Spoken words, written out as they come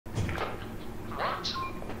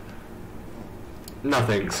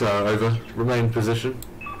Nothing, so over. Remain position.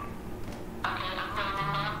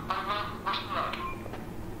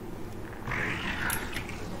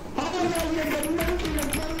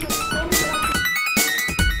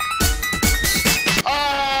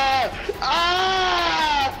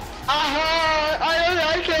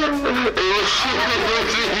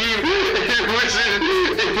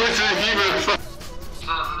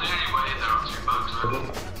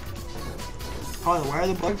 Oh, where are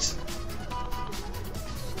the bugs?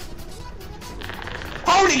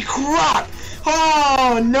 Holy crap!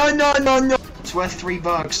 Oh, no, no, no, no! It's worth $3.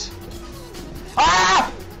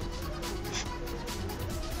 Ah!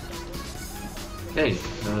 Hey,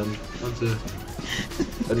 want to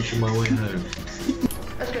finish my way home.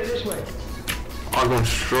 Let's go this way. I'm going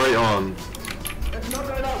straight on. Let's not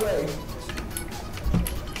go that way.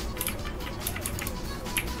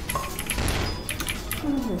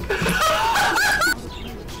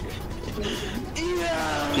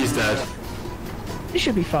 He's dead. You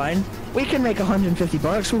should be fine. We can make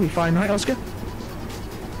 $150. We'll be fine, right, Oscar?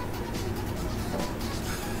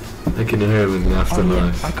 I can hear him in the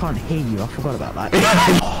afterlife. Oh, yeah. I can't hear you. I forgot about that.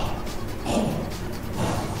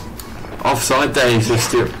 Offside days is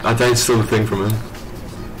still. I don't steal the thing from him.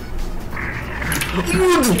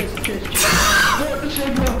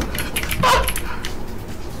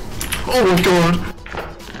 Oh my god!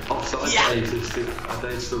 Offside days is still. I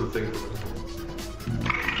don't steal the thing from him.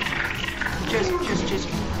 Just.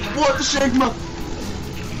 What the Sigma?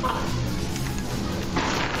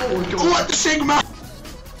 Oh my god! What the Sigma?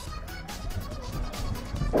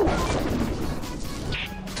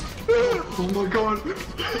 Oh my god!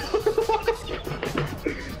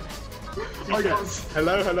 Okay.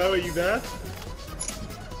 Hello, are you there?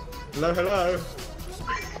 Hello.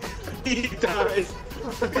 He dies.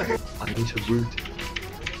 I need to root.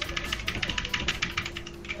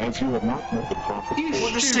 As you have not met the proper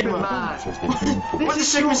What the Sigma? what What the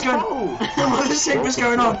Sigma's going on? What the Sigma's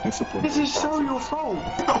going on? This is so your fault.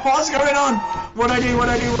 What's going on? What I do?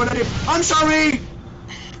 I'm sorry!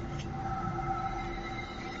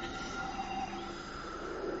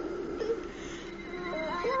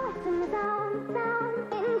 Thank you.